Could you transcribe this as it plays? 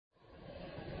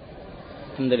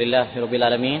Alhamdulillahirabbil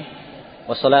alamin.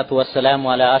 Wassalatu wassalamu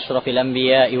ala asyrafil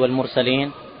anbiya'i wal mursalin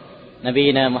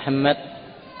nabiyina Muhammad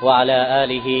wa ala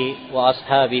alihi wa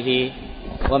ashabihi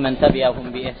wa man tabi'ahum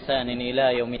bi ihsanin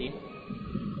ila yaumil.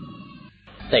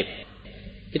 Baik.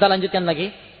 Kita lanjutkan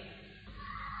lagi.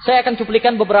 Saya akan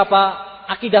cuplikan beberapa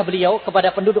akidah beliau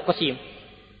kepada penduduk Qasim.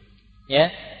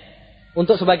 Ya.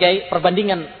 Untuk sebagai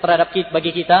perbandingan terhadap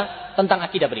bagi kita tentang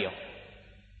akidah beliau.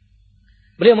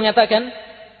 Beliau mengatakan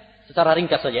secara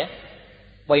ringkas saja,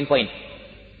 poin-poin.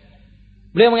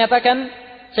 Beliau mengatakan,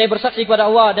 saya bersaksi kepada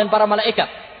Allah dan para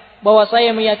malaikat bahwa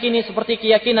saya meyakini seperti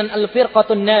keyakinan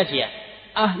al-firqatun najiyah,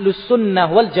 ahlus sunnah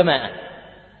wal jamaah.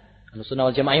 Ahlus sunnah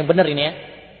wal jamaah yang benar ini ya,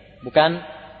 bukan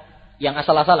yang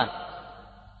asal-asalan.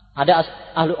 Ada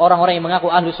orang-orang yang mengaku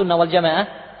ahlus sunnah wal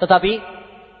jamaah, tetapi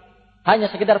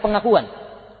hanya sekedar pengakuan.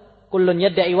 Kullun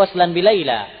yadda'i waslan bi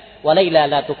Laila wa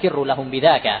Laila la tukirru lahum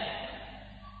bidzaka.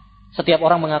 Setiap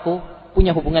orang mengaku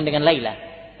punya hubungan dengan Laila,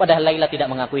 padahal Laila tidak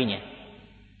mengakuinya.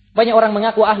 Banyak orang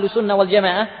mengaku ahlu sunnah wal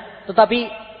jamaah, tetapi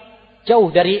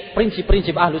jauh dari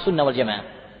prinsip-prinsip ahlu sunnah wal jamaah.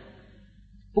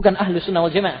 Bukan ahlu sunnah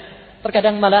wal jamaah.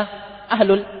 Terkadang malah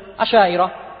ahlul asyairah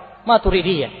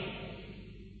maturidiyah.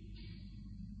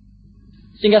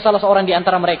 Sehingga salah seorang di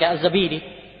antara mereka, Az-Zabidi,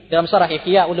 dalam syarah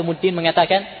Ihya Ulumuddin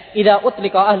mengatakan, "Idza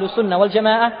utlika ahlu sunnah wal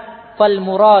jamaah, fal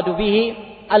muradu bihi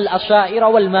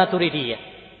al-asyairah wal maturidiyah."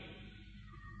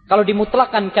 Kalau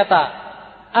dimutlakkan kata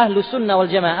ahlu sunnah wal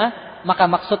jamaah, maka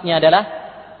maksudnya adalah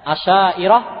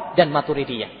asyairah dan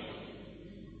maturidiyah.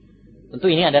 Tentu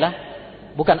ini adalah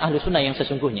bukan ahlu sunnah yang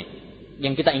sesungguhnya,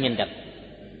 yang kita inginkan.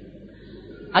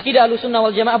 Akidah ahlu sunnah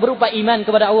wal jamaah berupa iman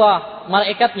kepada Allah,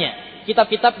 malaikatnya,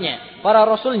 kitab-kitabnya, para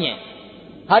rasulnya,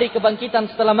 hari kebangkitan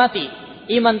setelah mati,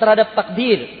 iman terhadap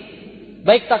takdir,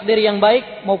 baik takdir yang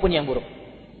baik maupun yang buruk.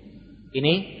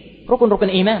 Ini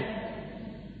rukun-rukun iman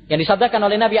yang disabdakan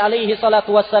oleh Nabi alaihi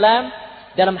salatu wassalam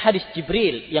dalam hadis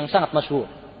Jibril yang sangat masyhur.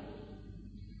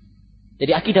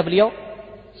 Jadi akidah beliau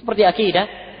seperti akidah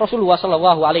Rasulullah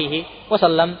sallallahu alaihi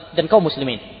wasallam dan kaum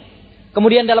muslimin.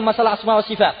 Kemudian dalam masalah asma wa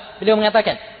sifat, beliau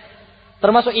mengatakan,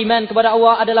 termasuk iman kepada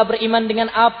Allah adalah beriman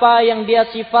dengan apa yang Dia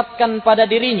sifatkan pada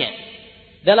dirinya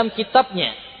dalam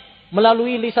kitabnya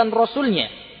melalui lisan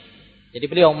Rasulnya. Jadi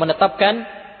beliau menetapkan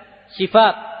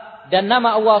sifat dan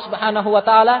nama Allah Subhanahu wa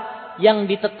taala yang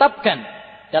ditetapkan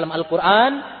dalam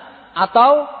Al-Quran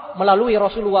atau melalui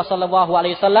Rasulullah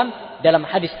SAW dalam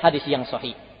hadis-hadis yang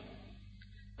sahih,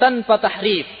 tanpa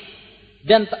tahrif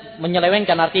dan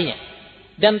menyelewengkan artinya,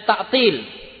 dan ta'til,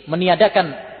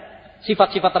 meniadakan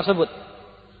sifat-sifat tersebut.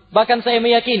 Bahkan saya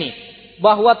meyakini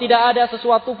bahwa tidak ada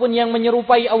sesuatu pun yang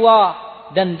menyerupai Allah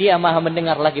dan Dia Maha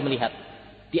mendengar lagi melihat.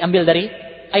 Diambil dari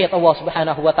ayat Allah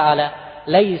Subhanahu wa taala,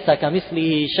 "Laisa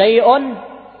kamitslihi syai'un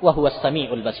wa huwas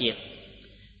samiul basir."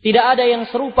 Tidak ada yang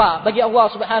serupa bagi Allah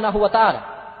Subhanahu wa taala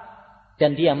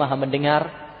dan Dia Maha mendengar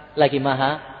lagi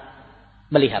Maha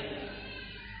melihat.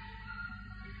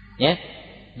 Ya.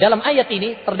 Dalam ayat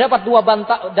ini terdapat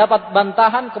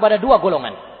bantahan kepada dua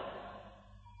golongan.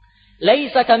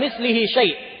 Laisa kamitslihi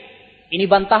syai'. Ini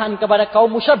bantahan kepada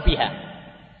kaum musyabbihah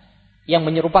yang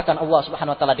menyerupakan Allah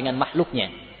Subhanahu wa taala dengan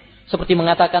makhluknya. Seperti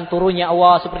mengatakan turunnya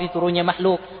Allah seperti turunnya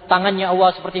makhluk, tangannya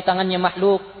Allah seperti tangannya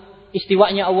makhluk,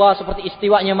 istiwanya Allah seperti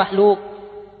istiwanya makhluk.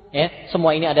 Ya,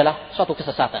 semua ini adalah suatu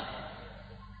kesesatan.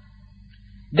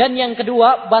 Dan yang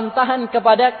kedua, bantahan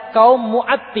kepada kaum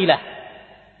Mu'attilah,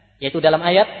 yaitu dalam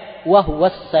ayat wa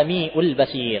huwas samiul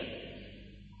basir.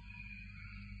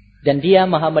 Dan Dia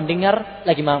Maha mendengar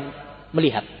lagi Maha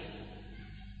melihat.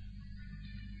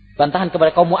 Bantahan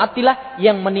kepada kaum Mu'attilah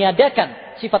yang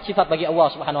meniadakan sifat-sifat bagi Allah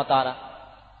Subhanahu wa taala.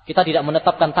 Kita tidak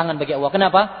menetapkan tangan bagi Allah.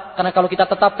 Kenapa? Karena kalau kita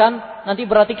tetapkan, nanti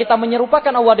berarti kita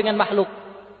menyerupakan Allah dengan makhluk.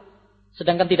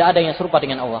 Sedangkan tidak ada yang serupa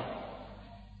dengan Allah.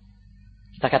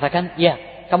 Kita katakan, ya,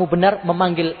 kamu benar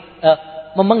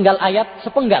memenggal ayat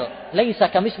sepenggal.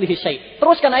 Laisa kamitslihi syai'.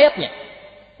 Teruskan ayatnya.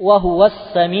 Wa huwas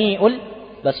samiul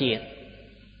basir.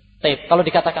 Baik, kalau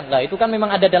dikatakan, lah itu kan memang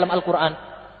ada dalam Al-Quran.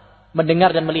 Mendengar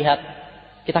dan melihat.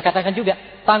 Kita katakan juga,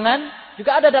 tangan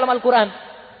juga ada dalam Al-Quran.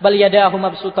 Bal yadahu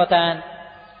mabsutatan.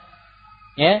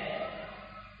 Ya,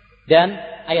 dan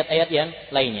ayat-ayat yang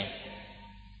lainnya.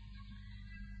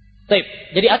 Baik,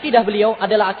 jadi akidah beliau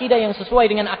adalah akidah yang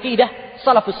sesuai dengan akidah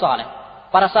salafus saleh,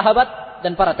 para sahabat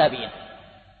dan para tabi'in.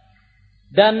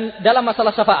 Dan dalam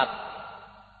masalah syafaat,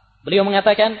 beliau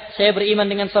mengatakan, saya beriman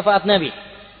dengan syafaat Nabi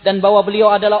dan bahwa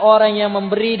beliau adalah orang yang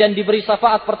memberi dan diberi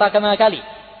syafaat pertama kali.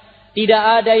 Tidak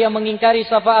ada yang mengingkari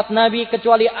syafaat Nabi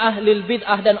kecuali ahlul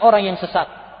bid'ah dan orang yang sesat.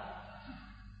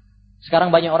 Sekarang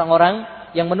banyak orang-orang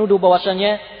yang menuduh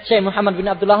bahwasanya Syekh Muhammad bin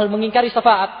Abdullah mengingkari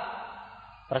syafaat.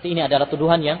 Berarti ini adalah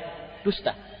tuduhan yang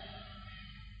dusta.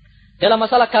 dalam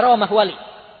masalah karamah wali.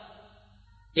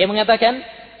 Dia mengatakan,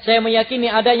 saya meyakini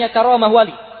adanya karamah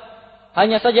wali.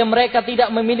 Hanya saja mereka tidak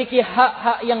memiliki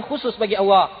hak-hak yang khusus bagi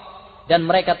Allah. Dan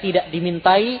mereka tidak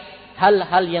dimintai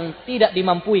hal-hal yang tidak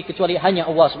dimampui kecuali hanya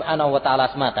Allah subhanahu wa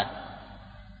ta'ala semata.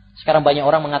 Sekarang banyak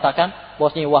orang mengatakan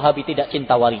bahwasanya Wahabi tidak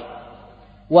cinta wali.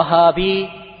 Wahabi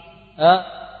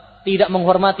tidak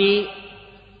menghormati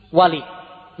wali.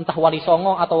 Entah wali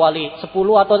songo atau wali 10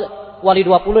 atau wali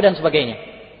 20 dan sebagainya.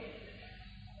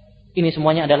 Ini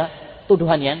semuanya adalah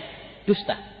tuduhan yang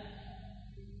dusta.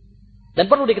 Dan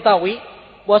perlu diketahui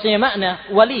bahwasanya makna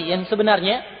wali yang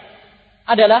sebenarnya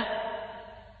adalah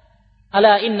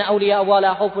ala inna awliya Allah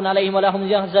la khaufun 'alaihim wa la hum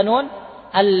yahzanun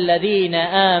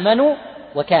alladzina amanu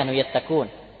wa kanu yattaqun.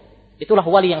 Itulah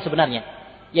wali yang sebenarnya,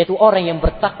 yaitu orang yang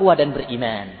bertakwa dan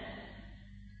beriman.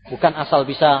 Bukan asal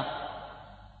bisa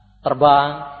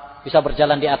terbang, bisa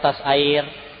berjalan di atas air,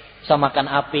 bisa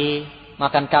makan api,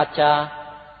 makan kaca,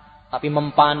 tapi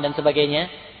mempan dan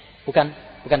sebagainya.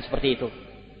 Bukan seperti itu.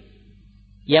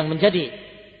 Yang menjadi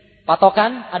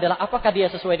patokan adalah apakah dia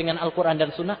sesuai dengan Al-Quran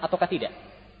dan Sunnah ataukah tidak.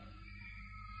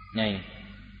 Nah ini.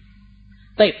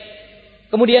 Baik.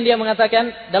 Kemudian dia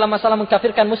mengatakan dalam masalah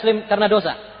mengkafirkan muslim karena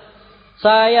dosa.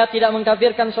 Saya tidak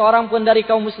mengkafirkan seorang pun dari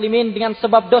kaum muslimin dengan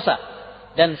sebab dosa.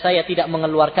 Dan saya tidak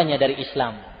mengeluarkannya dari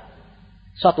Islam.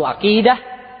 Suatu akidah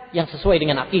yang sesuai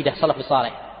dengan akidah salafus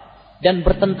saleh. Dan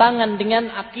bertentangan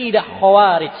dengan akidah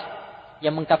khawarij.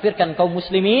 Yang mengkafirkan kaum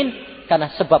muslimin karena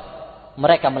sebab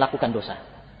mereka melakukan dosa.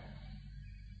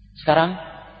 Sekarang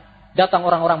datang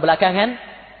orang-orang belakangan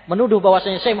menuduh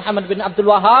bahwasanya Syekh Muhammad bin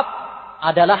Abdul Wahhab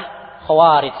adalah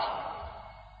khawarij.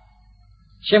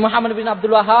 Syekh Muhammad bin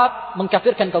Abdul Wahhab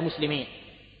mengkafirkan kaum muslimin.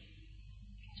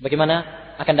 Sebagaimana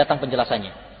akan datang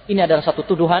penjelasannya. Ini adalah satu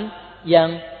tuduhan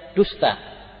yang dusta.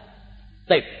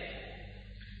 Baik.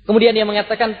 Kemudian dia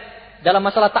mengatakan dalam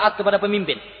masalah taat kepada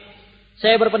pemimpin.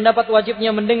 Saya berpendapat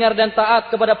wajibnya mendengar dan taat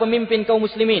kepada pemimpin kaum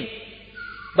muslimin.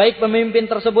 Baik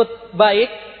pemimpin tersebut baik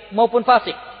maupun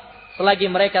fasik. Selagi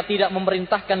mereka tidak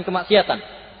memerintahkan kemaksiatan.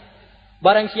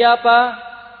 Barang siapa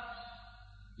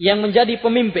yang menjadi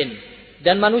pemimpin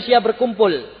dan manusia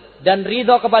berkumpul dan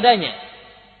ridho kepadanya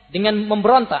dengan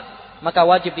memberontak, maka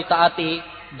wajib ditaati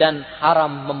dan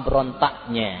haram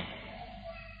memberontaknya.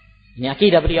 Ini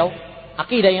akidah beliau,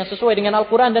 akidah yang sesuai dengan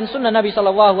Al-Quran dan Sunnah Nabi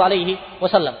Sallallahu Alaihi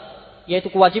Wasallam, yaitu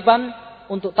kewajiban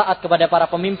untuk taat kepada para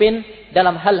pemimpin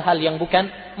dalam hal-hal yang bukan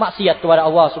maksiat kepada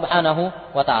Allah Subhanahu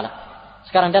wa taala.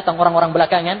 Sekarang datang orang-orang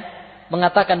belakangan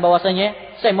mengatakan bahwasanya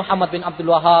Syekh Muhammad bin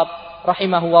Abdul Wahhab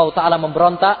rahimahullah taala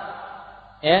memberontak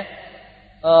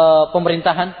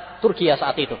pemerintahan Turkiya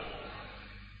saat itu.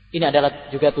 Ini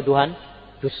adalah juga tuduhan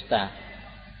dusta.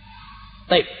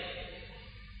 Baik.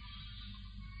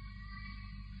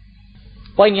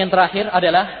 Poin yang terakhir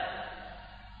adalah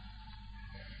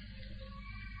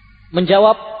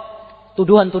menjawab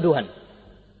tuduhan-tuduhan.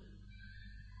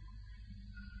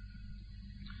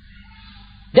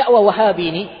 Dakwah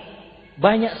Wahabi ini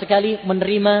banyak sekali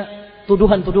menerima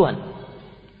tuduhan-tuduhan.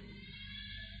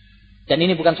 Dan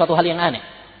ini bukan suatu hal yang aneh.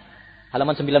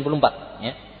 Halaman 94.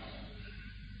 Ya.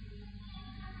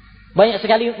 Banyak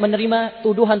sekali menerima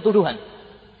tuduhan-tuduhan.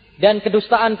 Dan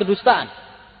kedustaan-kedustaan.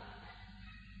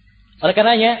 Oleh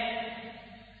karenanya,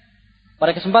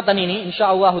 pada kesempatan ini,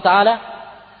 insyaAllah ta'ala,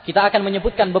 kita akan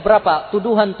menyebutkan beberapa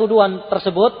tuduhan-tuduhan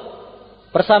tersebut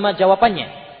bersama jawabannya.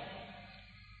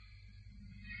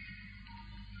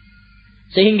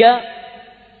 Sehingga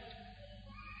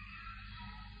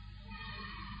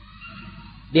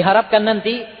diharapkan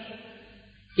nanti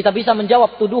kita bisa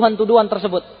menjawab tuduhan-tuduhan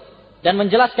tersebut dan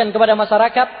menjelaskan kepada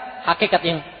masyarakat hakikat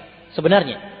yang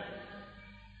sebenarnya.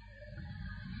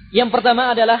 Yang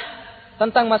pertama adalah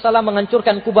tentang masalah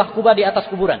menghancurkan kubah-kubah di atas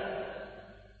kuburan.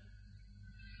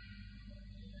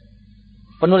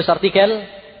 Penulis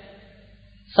artikel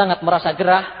sangat merasa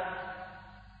gerah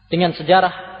dengan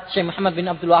sejarah Syekh Muhammad bin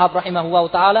Abdul Wahhab rahimahullah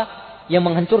ta'ala yang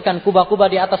menghancurkan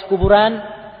kubah-kubah di atas kuburan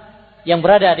yang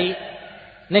berada di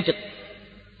Najd,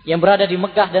 yang berada di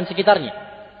Mekah dan sekitarnya.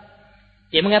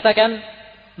 Dia mengatakan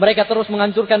mereka terus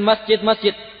menghancurkan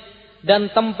masjid-masjid dan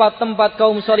tempat-tempat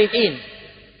kaum sholihin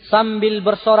sambil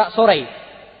bersorak-sorai,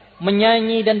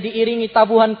 menyanyi dan diiringi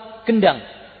tabuhan gendang.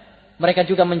 Mereka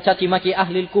juga mencaci maki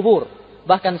ahli kubur,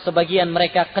 bahkan sebagian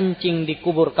mereka kencing di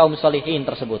kubur kaum sholihin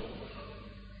tersebut.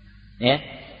 Ya,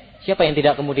 siapa yang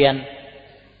tidak kemudian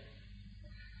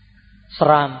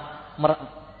seram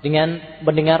dengan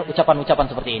mendengar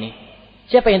ucapan-ucapan seperti ini?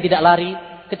 Siapa yang tidak lari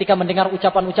ketika mendengar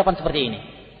ucapan-ucapan seperti ini?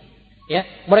 Ya,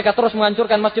 mereka terus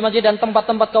menghancurkan masjid-masjid dan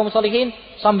tempat-tempat kaum sholihin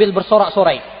sambil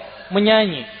bersorak-sorai,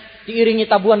 menyanyi, diiringi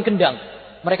tabuhan gendang.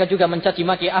 Mereka juga mencaci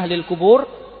maki ahli kubur,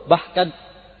 Bahkan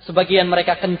sebagian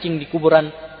mereka kencing di kuburan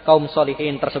kaum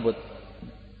solihin tersebut.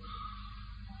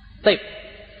 Baik.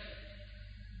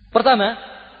 Pertama,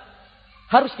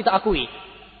 harus kita akui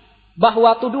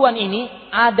bahwa tuduhan ini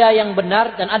ada yang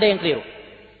benar dan ada yang keliru.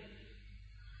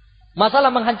 Masalah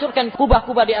menghancurkan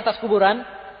kubah-kubah di atas kuburan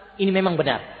ini memang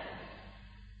benar.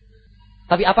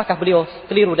 Tapi apakah beliau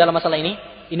keliru dalam masalah ini?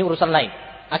 Ini urusan lain.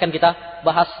 Akan kita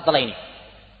bahas setelah ini.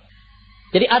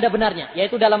 Jadi ada benarnya,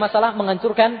 yaitu dalam masalah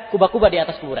menghancurkan kubah-kubah di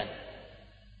atas kuburan.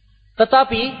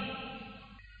 Tetapi,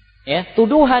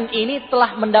 tuduhan ini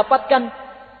telah mendapatkan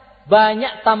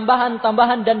banyak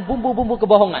tambahan-tambahan dan bumbu-bumbu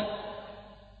kebohongan.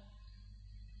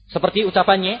 Seperti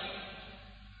ucapannya,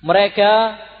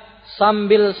 mereka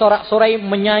sambil sorak-sorai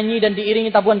menyanyi dan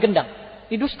diiringi tabuhan gendang.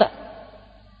 Ini dusta.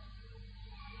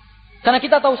 Karena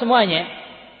kita tahu semuanya,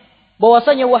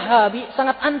 bahwasanya Wahabi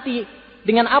sangat anti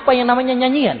dengan apa yang namanya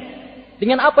nyanyian.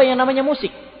 Dengan apa yang namanya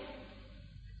musik.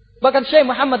 Bahkan Syekh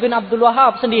Muhammad bin Abdul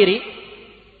Wahab sendiri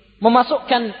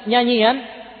memasukkan nyanyian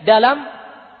dalam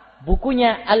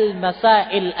bukunya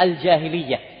Al-Masail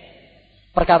Al-Jahiliyah.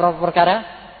 Perkara-perkara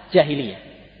jahiliyah.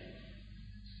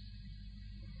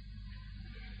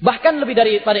 Bahkan lebih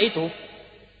daripada itu,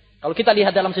 kalau kita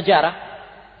lihat dalam sejarah,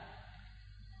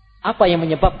 apa yang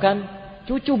menyebabkan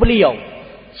cucu beliau,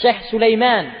 Syekh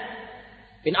Sulaiman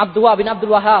bin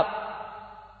Abdul Wahab,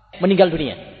 meninggal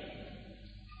dunia.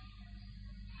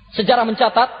 Sejarah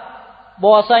mencatat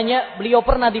bahwasanya beliau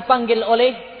pernah dipanggil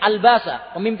oleh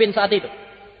Al-Basa, pemimpin saat itu.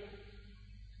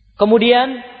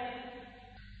 Kemudian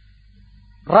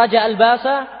Raja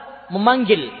Al-Basa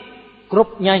memanggil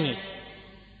grup nyanyi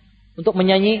untuk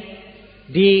menyanyi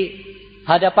di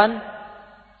hadapan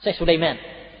Syekh Sulaiman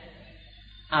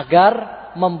agar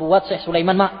membuat Syekh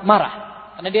Sulaiman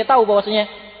marah, karena dia tahu bahwasanya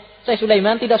Syekh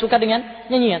Sulaiman tidak suka dengan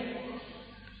nyanyian.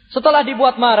 Setelah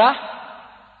dibuat marah,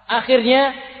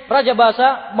 akhirnya Raja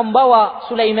Basa membawa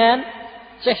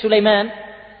Syekh Sulaiman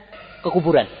ke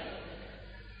kuburan.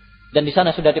 Dan di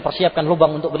sana sudah dipersiapkan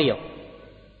lubang untuk beliau.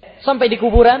 Sampai di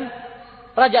kuburan,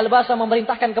 Raja Al-Basa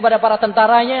memerintahkan kepada para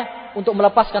tentaranya untuk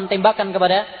melepaskan tembakan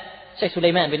kepada Syekh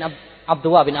Sulaiman bin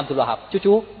Abdul Wahab,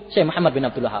 cucu Syekh Muhammad bin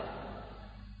Abdul Wahab.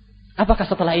 Apakah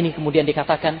setelah ini kemudian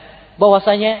dikatakan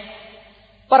bahwasanya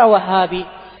para Wahabi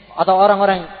atau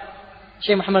orang-orang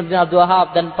Syekh Muhammad bin Abdul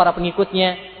Wahab dan para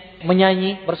pengikutnya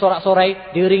menyanyi,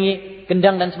 bersorak-sorai, diiringi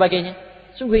gendang dan sebagainya?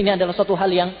 Sungguh ini adalah suatu hal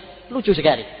yang lucu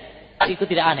sekali. Itu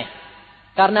tidak aneh.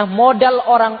 Karena modal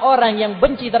orang-orang yang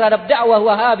benci terhadap dakwah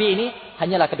Wahabi ini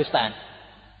hanyalah kedustaan.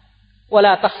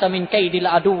 Wala takhsha min kaidil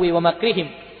aduwwi wa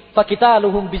makrihim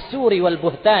faqitaluhum bizuri wal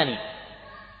buhtani.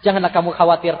 Janganlah kamu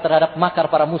khawatir terhadap makar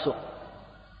para musuh.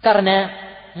 Karena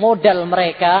modal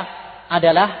mereka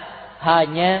adalah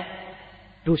hanya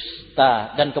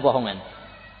dusta dan kebohongan.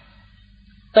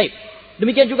 Baik.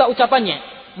 Demikian juga ucapannya.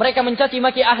 Mereka mencaci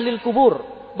maki ahli kubur.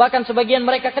 Bahkan sebagian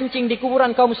mereka kencing di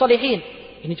kuburan kaum solihin.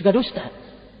 Ini juga dusta.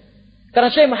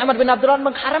 Karena Syekh Muhammad bin Abdul Wahab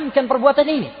mengharamkan perbuatan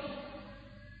ini.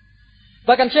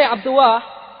 Bahkan Syekh Abdullah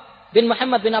bin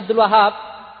Muhammad bin Abdul Wahab,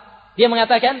 dia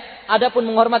mengatakan, adapun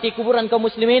menghormati kuburan kaum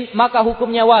muslimin, maka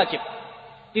hukumnya wajib.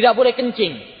 Tidak boleh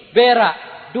kencing, berak,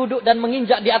 duduk dan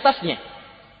menginjak di atasnya.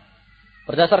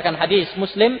 Berdasarkan hadis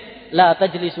Muslim, la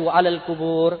tajlisu 'alal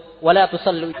kubur wa la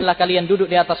tusallu, illa kalian duduk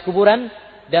di atas kuburan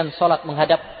dan salat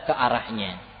menghadap ke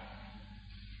arahnya.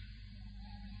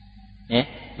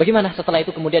 Bagaimana setelah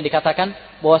itu kemudian dikatakan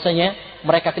bahwasanya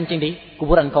mereka kencing di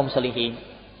kuburan kaum salihin?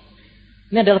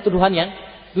 Ini adalah tuduhan yang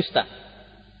dusta.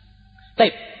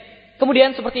 Baik.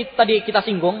 Kemudian seperti tadi kita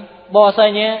singgung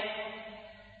bahwasanya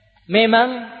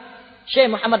memang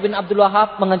Syekh Muhammad bin Abdul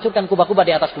Wahab menghancurkan kubah-kubah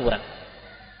di atas kuburan.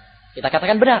 Kita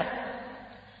katakan benar.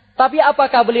 Tapi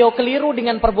apakah beliau keliru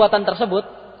dengan perbuatan tersebut?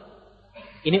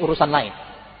 Ini urusan lain.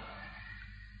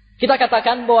 Kita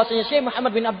katakan bahwasanya Syekh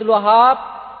Muhammad bin Abdul Wahab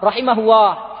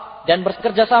rahimahullah dan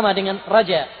bekerja sama dengan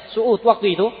Raja Suud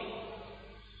waktu itu,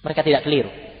 mereka tidak keliru.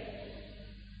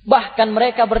 Bahkan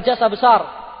mereka berjasa besar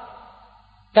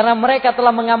karena mereka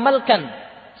telah mengamalkan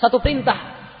satu perintah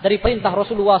dari perintah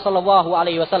Rasulullah sallallahu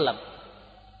alaihi wasallam.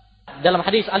 Dalam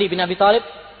hadis Ali bin Abi Thalib,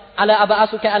 ala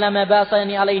aba'asuka ala ma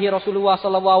ba'asani alaihi Rasulullah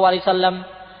sallallahu alaihi wasallam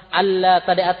alla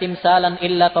tada'a timsalan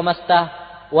illa tamastah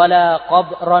wala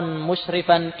qabran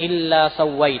musyrifan illa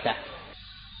sawaitah.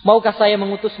 Maukah saya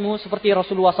mengutusmu seperti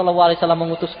Rasulullah sallallahu alaihi wasallam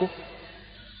mengutusku?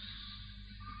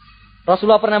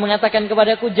 Rasulullah pernah mengatakan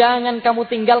kepadaku, jangan kamu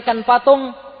tinggalkan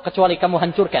patung kecuali kamu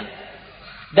hancurkan.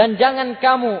 Dan jangan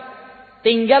kamu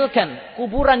tinggalkan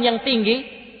kuburan yang tinggi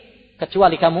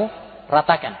kecuali kamu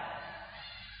ratakan.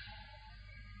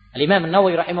 Al-Imam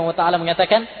An-Nawawi rahimahullah ta'ala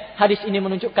mengatakan, hadis ini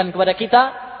menunjukkan kepada kita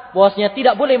bahwasanya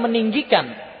tidak boleh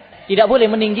meninggikan tidak boleh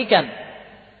meninggikan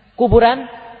kuburan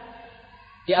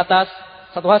di atas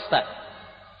satu hasta.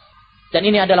 Dan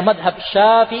ini adalah madhab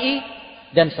Syafi'i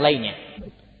dan selainnya.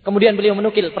 Kemudian beliau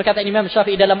menukil perkataan Imam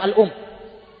Syafi'i dalam Al-Um.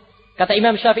 Kata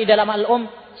Imam Syafi'i dalam Al-Um,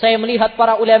 saya melihat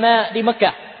para ulama di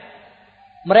Mekah,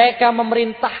 mereka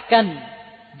memerintahkan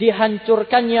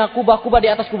dihancurkannya kubah-kubah di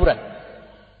atas kuburan.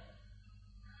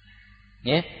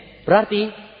 Ya,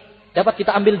 berarti dapat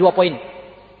kita ambil 2 poin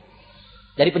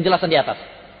dari penjelasan di atas.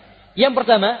 Yang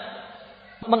pertama,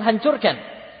 menghancurkan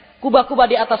kubah-kubah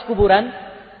di atas kuburan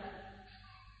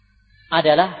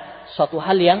adalah suatu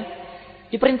hal yang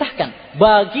diperintahkan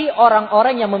bagi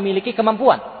orang-orang yang memiliki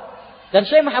kemampuan. Dan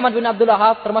Syekh Muhammad bin Abdul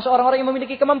Wahab termasuk orang-orang yang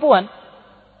memiliki kemampuan,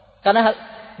 karena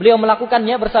beliau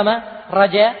melakukannya bersama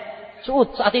Raja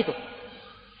Saud saat itu.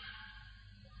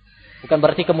 Bukan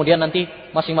berarti kemudian nanti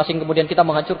masing-masing kemudian kita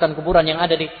menghancurkan kuburan yang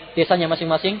ada di desanya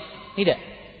masing-masing. Tidak.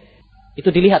 Itu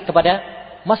dilihat kepada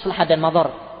maslahat dan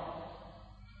madhar.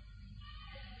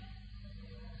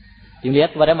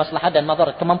 Dilihat kepada maslahat dan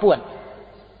madhar, kemampuan.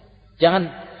 Jangan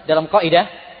dalam kaidah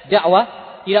dakwah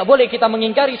tidak boleh kita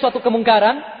mengingkari suatu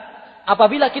kemungkaran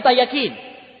apabila kita yakin,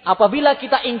 apabila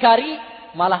kita ingkari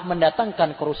malah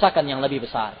mendatangkan kerusakan yang lebih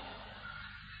besar.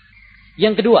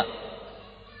 Yang kedua,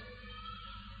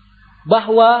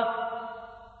 bahwa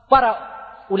para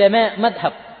ulama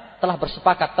madhab telah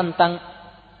bersepakat tentang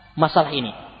masalah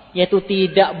ini, yaitu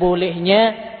tidak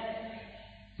bolehnya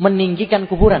meninggikan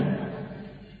kuburan,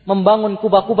 membangun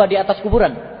kubah-kubah di atas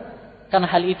kuburan, karena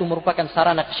hal itu merupakan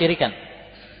sarana kesyirikan.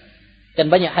 Dan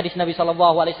banyak hadis Nabi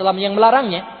SAW yang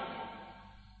melarangnya.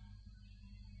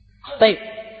 Baik.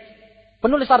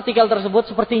 Penulis artikel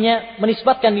tersebut sepertinya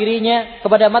menisbatkan dirinya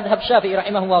kepada madhab Syafi'i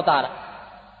rahimahullah ta'ala.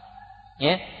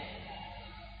 Ya.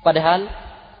 Padahal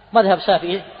madhab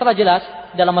Syafi'i telah jelas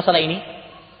dalam masalah ini,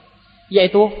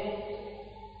 yaitu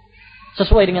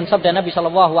sesuai dengan sabda Nabi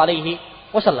SAW.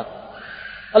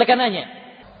 Oleh karenanya,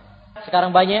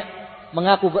 sekarang banyak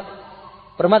mengaku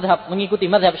bermadhab, mengikuti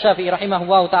madhab Syafi'i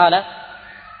rahimahullah ta'ala,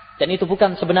 dan itu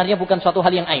sebenarnya bukan suatu hal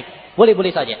yang aib.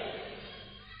 Boleh-boleh saja.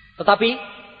 Tetapi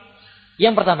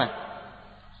yang pertama,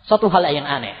 satu hal yang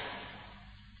aneh.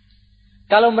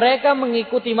 Kalau mereka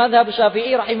mengikuti madhab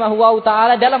Syafi'i rahimahullah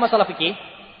ta'ala dalam masalah fikih,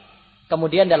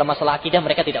 kemudian dalam masalah akidah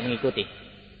mereka tidak mengikuti.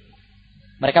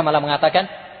 Mereka malah mengatakan,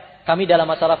 kami dalam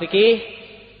masalah fikih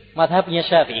madhabnya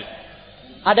Syafi'i.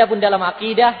 Adapun dalam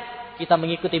akidah kita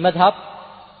mengikuti madhab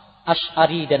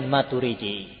Asy'ari dan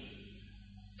Maturidi.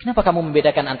 Kenapa kamu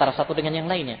membedakan antara satu dengan yang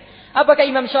lainnya? Apakah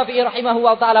Imam Syafi'i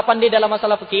rahimahullah ta'ala pandai dalam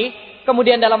masalah fikih,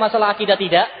 kemudian dalam masalah akidah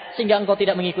tidak, sehingga engkau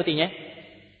tidak mengikutinya?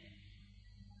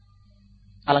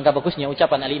 Alangkah bagusnya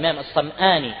ucapan Al-Imam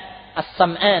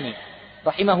As-Sam'ani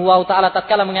rahimahullah ta'ala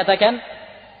tatkala mengatakan,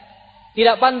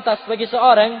 tidak pantas bagi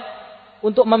seorang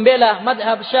untuk membela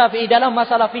madhab Syafi'i dalam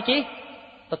masalah fikih,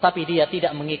 tetapi dia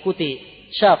tidak mengikuti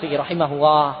Syafi'i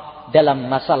rahimahullah dalam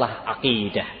masalah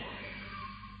akidah.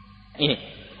 Ini.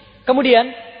 Kemudian,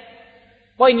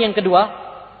 poin yang kedua,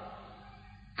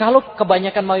 kalau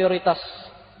kebanyakan mayoritas,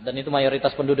 dan itu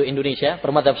mayoritas penduduk Indonesia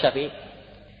bermadhab Syafi'i,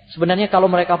 sebenarnya kalau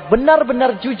mereka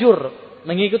benar-benar jujur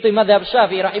mengikuti madhab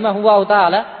Syafi'i rahimahullah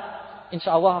ta'ala,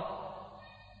 insya Allah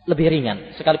lebih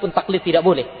ringan. Sekalipun taklid tidak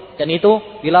boleh. Dan itu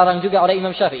dilarang juga oleh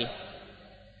Imam Syafi'i.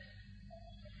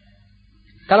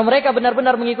 Kalau mereka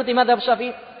benar-benar mengikuti madhab Syafi'i,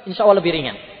 insya Allah lebih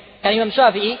ringan. Karena Imam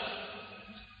Syafi'i,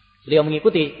 beliau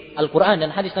mengikuti Al-Quran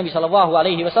dan hadis Nabi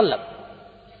SAW.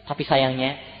 Tapi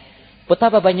sayangnya,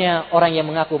 betapa banyak orang yang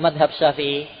mengaku madhab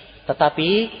Syafi'i, tetapi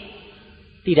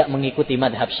tidak mengikuti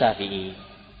madhab Syafi'i.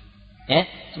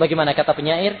 Sebagaimana kata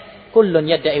penyair, kullun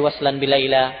yadda'i waslan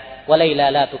bilaila, wa laila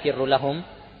la tukirru lahum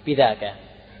bidhaka.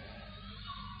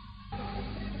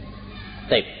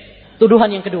 Baik. Tuduhan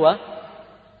yang kedua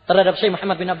terhadap Syekh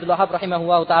Muhammad bin Abdul Wahab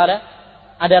rahimahullah ta'ala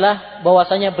adalah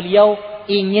bahwasanya beliau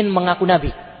ingin mengaku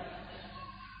Nabi.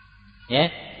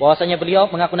 Bahwasanya beliau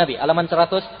mengaku Nabi. Halaman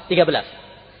 113.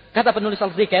 Kata penulis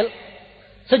artikel,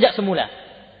 sejak semula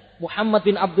Muhammad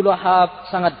bin Abdul Wahab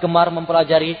sangat gemar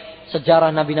mempelajari sejarah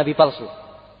nabi-nabi palsu,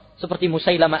 seperti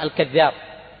Musailamah al-Kadzdzab,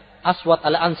 Aswad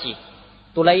al-Ansi,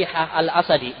 Tulaihah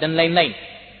al-Asadi dan lain-lain.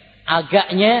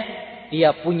 Agaknya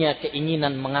dia punya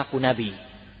keinginan mengaku Nabi.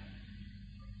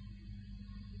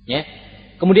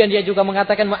 Kemudian dia juga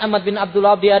mengatakan Muhammad bin Abdul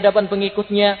Wahab di hadapan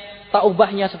pengikutnya tak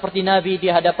ubahnya seperti Nabi di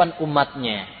hadapan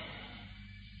umatnya.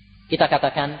 Kita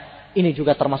katakan ini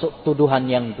juga termasuk tuduhan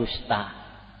yang dusta.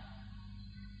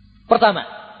 Pertama,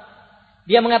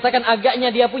 dia mengatakan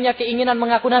agaknya dia punya keinginan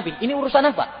mengaku Nabi. Ini urusan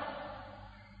apa?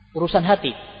 Urusan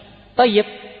hati. Tayyib.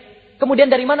 Kemudian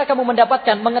dari mana kamu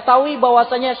mengetahui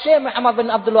bahwasanya Syekh Muhammad bin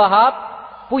Abdul Wahab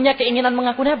punya keinginan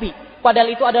mengaku Nabi? padahal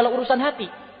itu adalah urusan hati.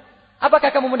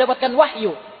 Apakah kamu mendapatkan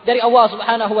wahyu dari Allah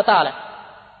Subhanahu wa taala?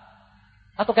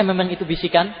 Ataukah memang itu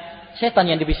bisikan setan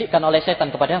yang dibisikkan oleh setan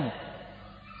kepadamu?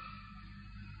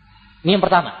 Ini yang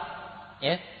pertama.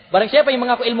 Ya. Barang siapa yang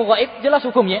mengaku ilmu gaib, jelas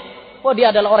hukumnya. Oh,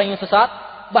 dia adalah orang yang sesat,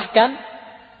 bahkan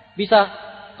bisa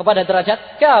kepada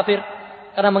derajat kafir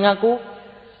karena mengaku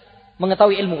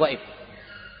mengetahui ilmu gaib.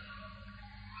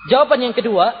 Jawaban yang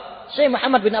kedua, Syekh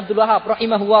Muhammad bin Abdul Wahab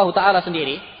rahimahullahu taala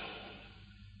sendiri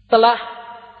telah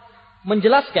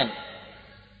menjelaskan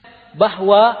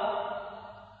bahwa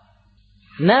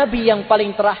nabi yang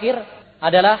paling terakhir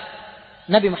adalah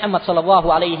Nabi Muhammad sallallahu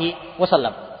alaihi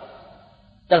wasallam.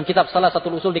 Dalam kitab salah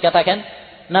satu usul dikatakan,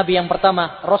 nabi yang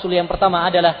pertama, rasul yang pertama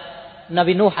adalah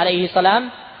Nabi Nuh alaihi salam,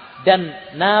 dan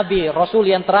nabi rasul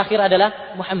yang terakhir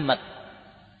adalah Muhammad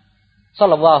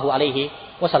sallallahu alaihi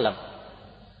wasallam.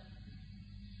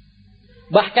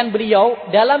 Bahkan beliau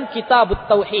dalam kitab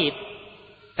Tauhid,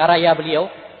 karya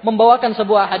beliau membawakan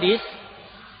sebuah hadis,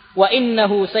 wa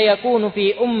innahu sayakunu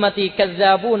fi ummati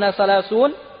kadzabuna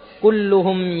salasun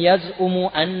kulluhum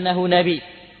yaz'umu annahu nabi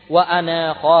wa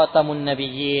ana khatamun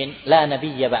nabiyyin la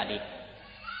nabiyya ba'di.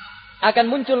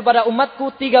 Akan muncul pada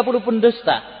umatku 30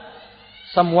 pendusta,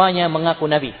 semuanya mengaku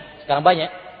nabi. Sekarang banyak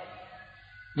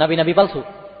nabi-nabi palsu.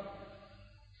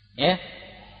 Ya.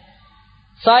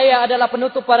 Saya adalah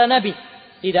penutup para nabi,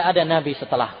 tidak ada nabi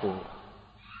setelahku.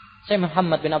 Syekh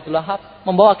Muhammad bin Abdul Wahab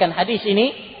membawakan hadis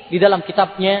ini di dalam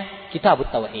kitabnya Kitab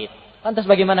Tauhid. Lantas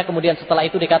bagaimana kemudian setelah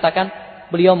itu dikatakan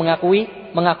beliau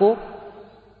mengaku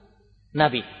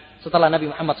nabi setelah Nabi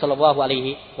Muhammad sallallahu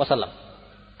alaihi wasallam.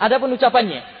 Adapun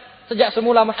ucapannya, sejak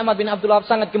semula Muhammad bin Abdul Wahab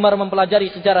sangat gemar mempelajari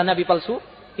sejarah nabi palsu,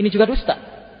 ini juga dusta.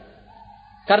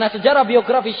 Karena sejarah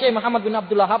biografi Syekh Muhammad bin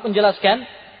Abdul Wahab menjelaskan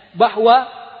bahwa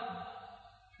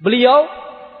beliau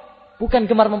bukan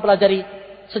gemar mempelajari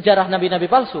sejarah nabi-nabi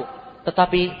palsu,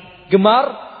 tetapi gemar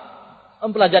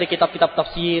mempelajari kitab-kitab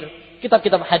tafsir,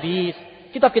 kitab-kitab hadis,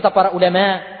 kitab-kitab para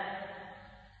ulama.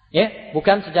 Ya,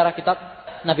 bukan sejarah kitab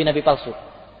nabi-nabi palsu.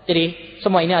 Jadi,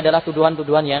 semua ini adalah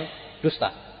tuduhan-tuduhan yang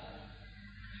dusta.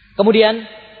 Kemudian,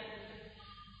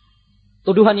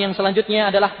 tuduhan yang selanjutnya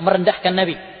adalah merendahkan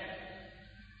nabi.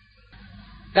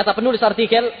 Kata penulis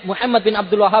artikel, Muhammad bin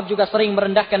Abdul Wahab juga sering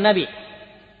merendahkan nabi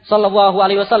sallallahu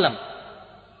alaihi wasallam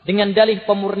dengan dalih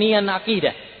pemurnian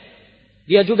akidah.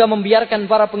 Dia juga membiarkan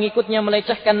para pengikutnya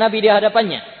melecehkan nabi di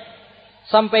hadapannya.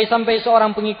 Sampai-sampai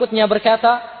seorang pengikutnya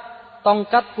berkata,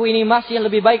 tongkatku ini masih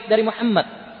lebih baik dari Muhammad.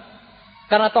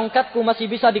 Karena tongkatku masih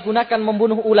bisa digunakan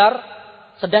membunuh ular,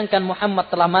 sedangkan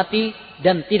Muhammad telah mati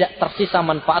dan tidak tersisa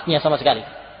manfaatnya sama sekali.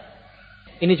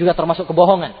 Ini juga termasuk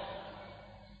kebohongan.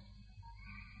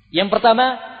 Yang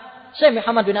pertama, Syekh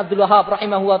Muhammad bin Abdul Wahab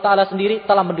rahimahullah ta'ala sendiri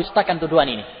telah mendustakan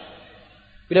tuduhan ini.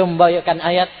 Beliau membawakan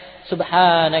ayat,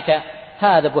 Subhanaka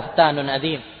hadza buhtanun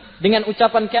adzim. Dengan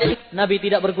ucapan Nabi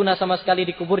tidak berguna sama sekali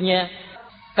di kuburnya,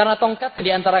 karena tongkat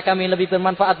di antara kami lebih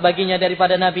bermanfaat baginya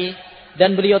daripada Nabi,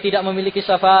 dan beliau tidak memiliki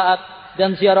syafaat,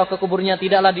 dan ziarah ke kuburnya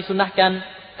tidaklah disunahkan.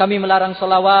 Kami melarang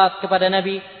salawat kepada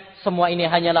Nabi. Semua ini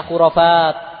hanyalah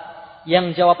khurafat.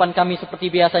 Yang jawaban kami seperti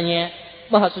biasanya,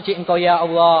 Maha suci Engkau ya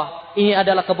Allah. Ini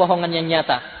adalah kebohongan yang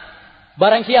nyata.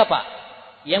 Barang siapa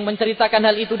yang menceritakan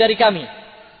hal itu dari kami,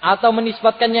 atau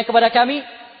menisbatkannya kepada kami,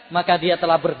 maka dia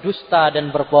telah berdusta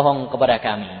dan berbohong kepada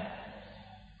kami.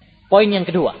 Poin yang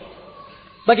kedua,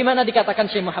 bagaimana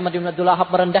dikatakan Syekh Muhammad bin Abdul Wahab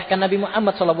merendahkan Nabi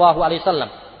Muhammad SAW?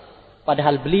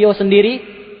 Padahal beliau sendiri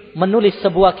menulis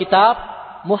sebuah kitab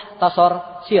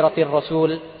Muhtasar Siratir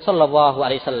Rasul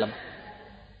SAW.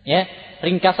 Ya,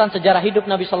 ringkasan sejarah hidup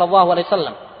Nabi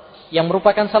SAW, yang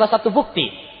merupakan salah satu bukti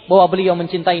bahwa beliau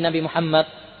mencintai Nabi Muhammad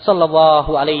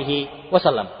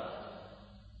SAW.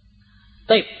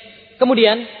 Baik.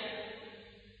 Kemudian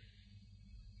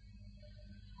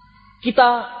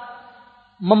kita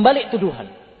membalik tuduhan.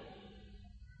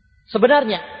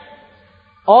 Sebenarnya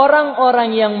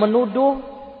orang-orang yang menuduh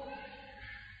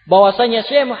bahwasanya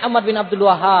Syekh Muhammad bin Abdul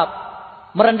Wahab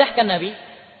merendahkan Nabi,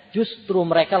 justru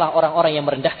merekalah orang-orang yang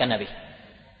merendahkan Nabi.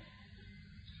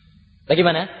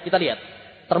 Bagaimana? Kita lihat.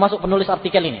 Termasuk penulis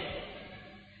artikel ini.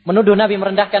 Menuduh Nabi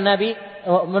merendahkan Nabi,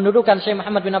 menuduhkan Syekh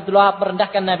Muhammad bin Abdul Wahab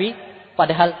merendahkan Nabi,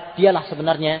 padahal dialah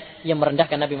sebenarnya yang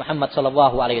merendahkan Nabi Muhammad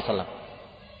SAW.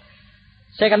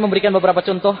 Saya akan memberikan beberapa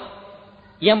contoh.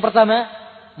 Yang pertama,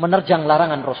 menerjang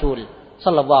larangan Rasul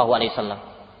SAW.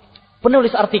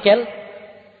 Penulis artikel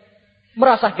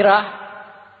merasa gerah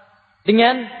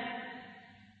dengan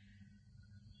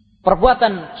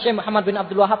perbuatan Syekh Muhammad bin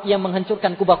Abdul Wahab yang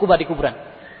menghancurkan kubah-kubah di kuburan.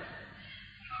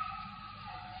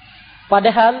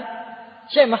 Padahal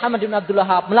Syekh Muhammad bin Abdul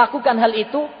Wahab melakukan hal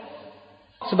itu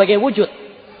sebagai wujud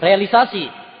realisasi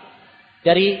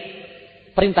dari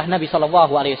perintah Nabi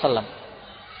sallallahu alaihi wasallam.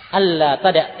 Alla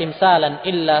tada' timsalan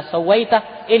illa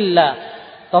sawaita illa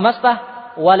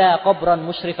tamastah wala qabran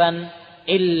musyrifan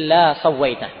illa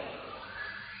sawaita.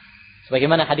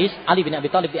 Sebagaimana hadis Ali bin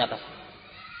Abi Thalib di atas.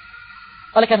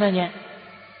 Oleh karenanya,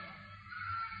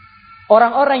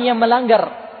 orang-orang yang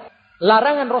melanggar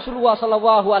larangan Rasulullah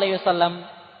sallallahu alaihi wasallam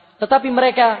tetapi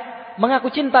mereka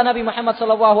mengaku cinta Nabi Muhammad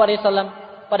sallallahu alaihi wasallam,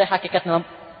 pada hakikatnya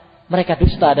mereka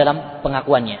dusta dalam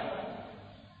pengakuannya.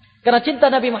 Karena cinta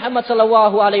Nabi Muhammad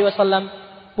sallallahu alaihi wasallam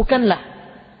bukanlah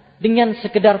dengan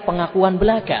sekedar pengakuan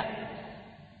belaka.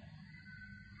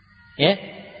 Ya,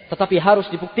 tetapi harus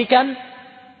dibuktikan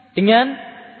dengan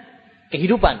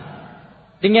kehidupan,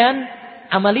 dengan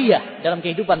amaliyah dalam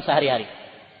kehidupan sehari-hari.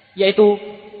 Yaitu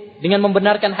dengan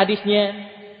membenarkan hadisnya,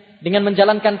 dengan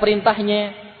menjalankan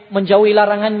perintahnya, menjauhi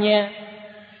larangannya,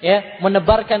 ya,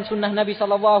 menebarkan sunnah Nabi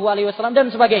sallallahu alaihi wasallam dan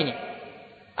sebagainya.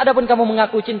 Adapun kamu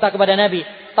mengaku cinta kepada Nabi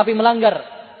tapi melanggar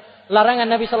larangan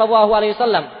Nabi sallallahu alaihi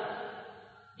wasallam,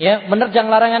 ya, menerjang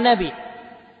larangan Nabi,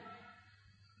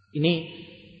 ini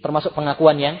termasuk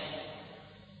pengakuan yang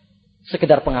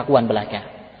sekedar pengakuan belaka.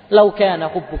 Lau kana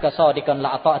hubbuka shadiqan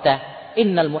la ata'ta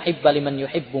innal muhibba liman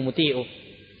yuhibbu muti'u.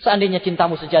 Seandainya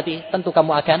cintamu sejati, tentu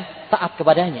kamu akan taat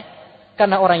kepadanya.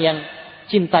 Karena orang yang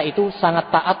cinta itu sangat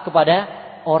taat kepada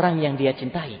orang yang dia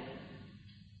cintai.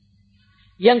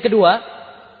 Yang kedua,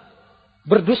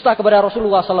 berdusta kepada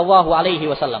Rasulullah sallallahu alaihi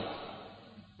wasallam.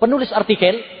 Penulis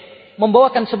artikel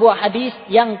membawakan sebuah hadis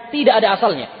yang tidak ada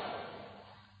asalnya.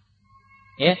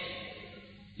 Ya.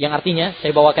 Yang artinya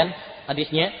saya bawakan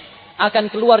hadisnya,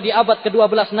 akan keluar di abad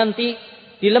ke-12 nanti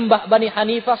di lembah Bani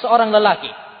Hanifah seorang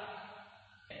lelaki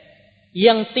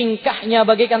yang tingkahnya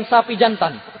bagaikan sapi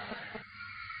jantan.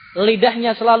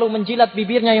 Lidahnya selalu menjilat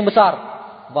bibirnya yang besar.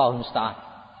 Allahu musta'an.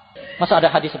 Masa ada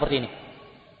hadis seperti ini?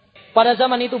 Pada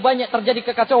zaman itu banyak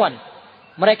terjadi kekacauan.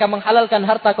 Mereka menghalalkan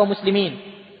harta kaum muslimin,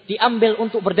 diambil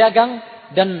untuk berdagang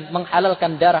dan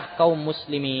menghalalkan darah kaum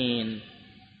muslimin.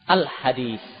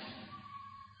 Al-hadis.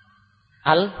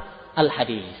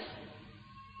 Al-hadis.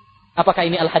 Apakah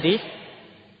ini al-hadis?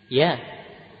 Ya,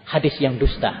 hadis yang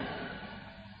dusta.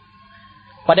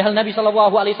 Padahal Nabi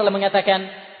sallallahu alaihi wasallam mengatakan,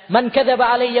 "Man kadzaba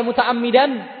alayya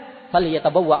muta'ammidan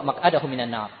falyatabawwa maq'adahu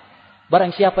minan nar."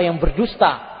 Barang siapa yang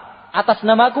berdusta atas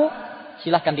namaku,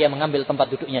 silahkan dia mengambil tempat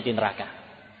duduknya di neraka.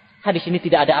 Hadis ini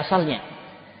tidak ada asalnya.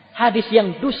 Hadis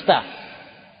yang dusta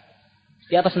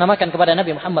di atas namakan kepada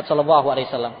Nabi Muhammad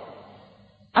SAW.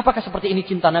 Apakah seperti ini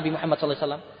cinta Nabi Muhammad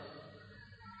SAW?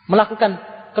 Melakukan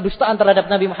kedustaan terhadap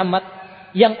Nabi Muhammad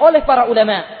yang oleh para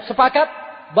ulama sepakat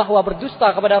bahwa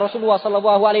berdusta kepada Rasulullah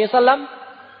SAW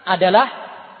adalah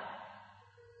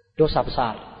dosa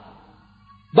besar.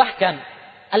 Bahkan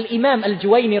Al-Imam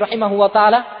Al-Juwaini rahimahullah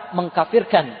ta'ala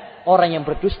mengkafirkan orang yang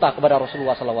berdusta kepada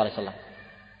Rasulullah SAW.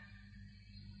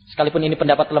 Sekalipun ini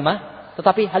pendapat lemah,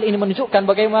 tetapi hal ini menunjukkan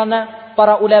bagaimana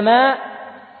para ulama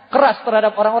keras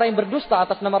terhadap orang-orang yang berdusta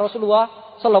atas nama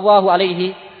Rasulullah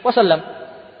SAW.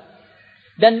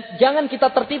 Dan jangan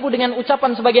kita tertipu dengan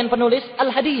ucapan sebagian penulis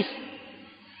al-hadis.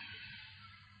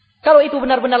 Kalau itu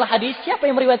benar-benar hadis, siapa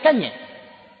yang meriwayatkannya?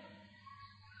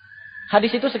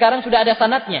 Hadis itu sekarang sudah ada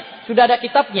sanadnya, sudah ada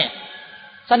kitabnya.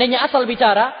 Seandainya asal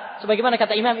bicara, sebagaimana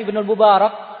kata Imam Ibnul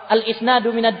Mubarak,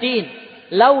 al-isnadu minad din,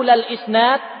 laula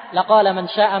al-isnad laqala man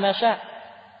syaa ma syaa.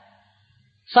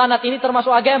 Sanad ini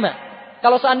termasuk agama.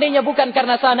 Kalau seandainya bukan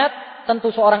karena sanad, tentu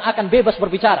seorang akan bebas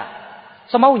berbicara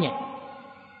semaunya.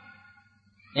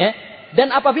 Ya.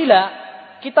 Dan apabila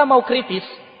kita mau kritis,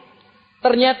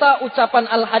 ternyata ucapan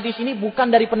al-hadis ini bukan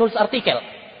dari penulis artikel.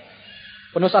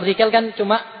 Penulis artikel kan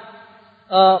cuma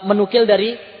menukil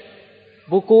dari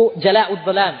buku Jala'ud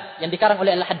Dhalam yang dikarang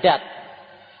oleh Al-Haddad.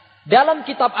 Dalam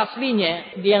kitab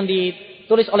aslinya yang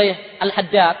ditulis oleh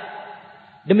Al-Haddad,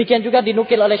 demikian juga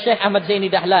dinukil oleh Syekh Ahmad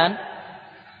Zaini Dahlan,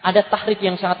 ada tahrif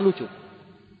yang sangat lucu.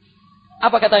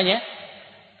 Apa katanya?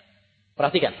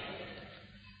 Perhatikan.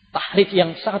 Tahrif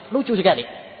yang sangat lucu sekali.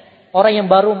 Orang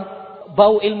yang baru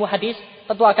bau ilmu hadis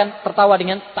tentu akan tertawa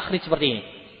dengan tahrif seperti ini.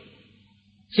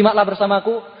 Simaklah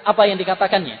bersamaku apa yang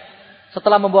dikatakannya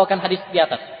setelah membawakan hadis di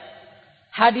atas.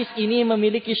 Hadis ini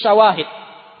memiliki syawahid,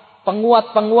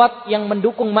 penguat-penguat yang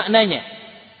mendukung maknanya,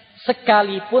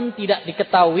 sekalipun tidak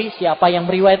diketahui siapa yang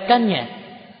meriwayatkannya.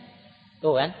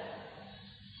 Tuh kan?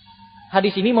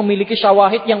 Hadis ini memiliki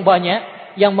syawahid yang banyak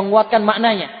yang menguatkan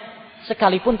maknanya,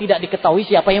 sekalipun tidak diketahui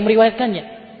siapa yang meriwayatkannya.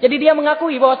 Jadi dia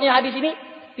mengakui bahwasanya hadis ini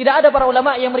tidak ada para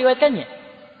ulama yang meriwayatkannya.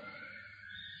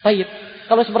 Baik,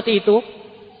 kalau seperti itu,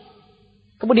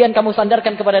 kemudian kamu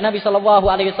sandarkan kepada Nabi Shallallahu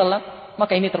Alaihi Wasallam,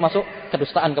 maka ini termasuk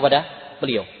kedustaan kepada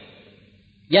beliau.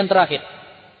 Yang terakhir,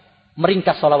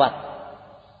 meringkas salawat.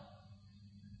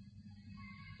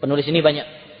 Penulis ini banyak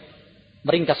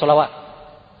meringkas salawat,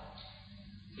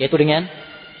 yaitu dengan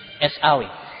SAW.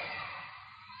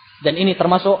 Dan ini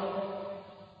termasuk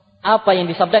apa yang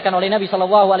disabdakan oleh Nabi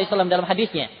SAW dalam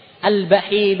hadisnya,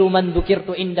 al-bahilu man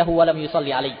dzukirtu indahu wa lam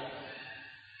yusalli alaihi.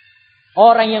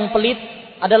 Orang yang pelit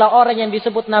adalah orang yang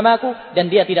disebut namaku dan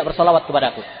dia tidak bersalawat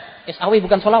kepadaku. SAW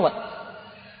bukan salawat.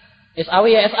 SAW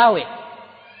ya SAW.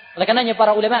 Oleh karenanya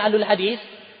para ulama ahlul hadis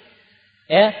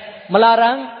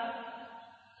melarang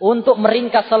untuk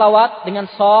meringkas salawat dengan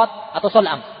sod atau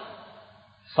solam.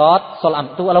 Sod,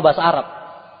 solam itu kalau bahasa Arab.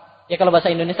 Ya kalau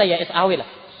bahasa Indonesia ya SAW lah.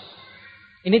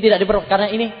 Ini tidak diperlukan karena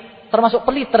ini termasuk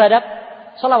pelit terhadap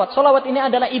salawat. Salawat ini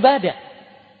adalah ibadah.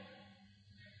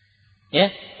 Ya,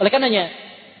 oleh karenanya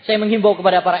saya menghimbau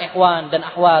kepada para ikhwan dan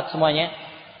akhwat semuanya,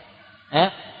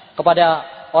 kepada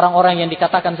orang-orang yang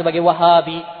dikatakan sebagai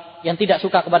Wahabi yang tidak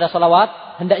suka kepada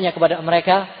salawat, hendaknya kepada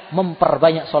mereka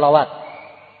memperbanyak salawat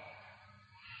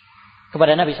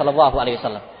kepada Nabi sallallahu alaihi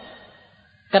wasallam.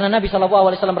 Karena Nabi sallallahu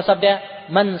alaihi wasallam bersabda,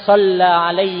 "Man shalla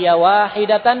 'alayya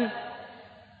wahidatan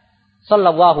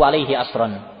sallallahu alaihi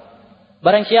asran."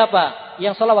 Barang siapa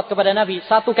yang salawat kepada Nabi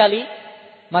satu kali,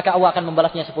 maka Allah akan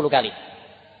membalasnya 10 kali.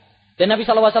 Dan Nabi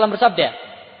sallallahu alaihi wasallam bersabda,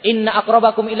 "Inna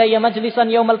aqrabakum ilayya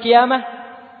majlisan yaumal qiyamah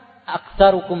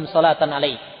aktsarukum salatan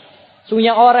alaihi."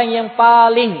 Sungguhnya orang yang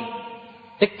paling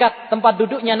dekat tempat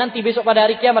duduknya nanti besok pada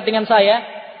hari kiamat dengan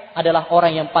saya adalah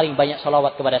orang yang paling banyak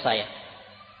salawat kepada saya.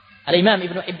 Al-Imam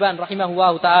Ibnu Hibban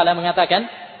rahimahullahu taala mengatakan,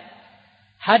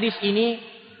 hadis ini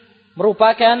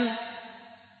merupakan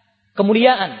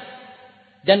kemuliaan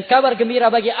dan kabar gembira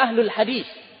bagi ahlul hadis,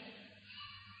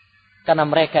 karena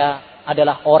mereka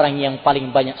adalah orang yang paling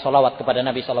banyak salawat kepada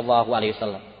Nabi sallallahu alaihi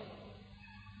wasallam.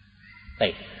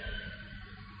 Baik.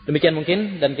 Demikian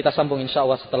mungkin, dan kita sambung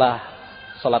insyaallah setelah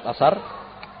salat asar.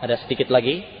 Ada sedikit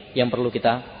lagi yang perlu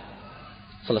kita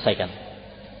selesaikan.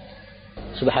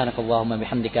 Subhanakallahumma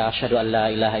bihamdika asyhadu an la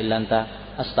ilaha illa anta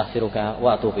astaghfiruka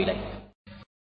wa atubu ilaik.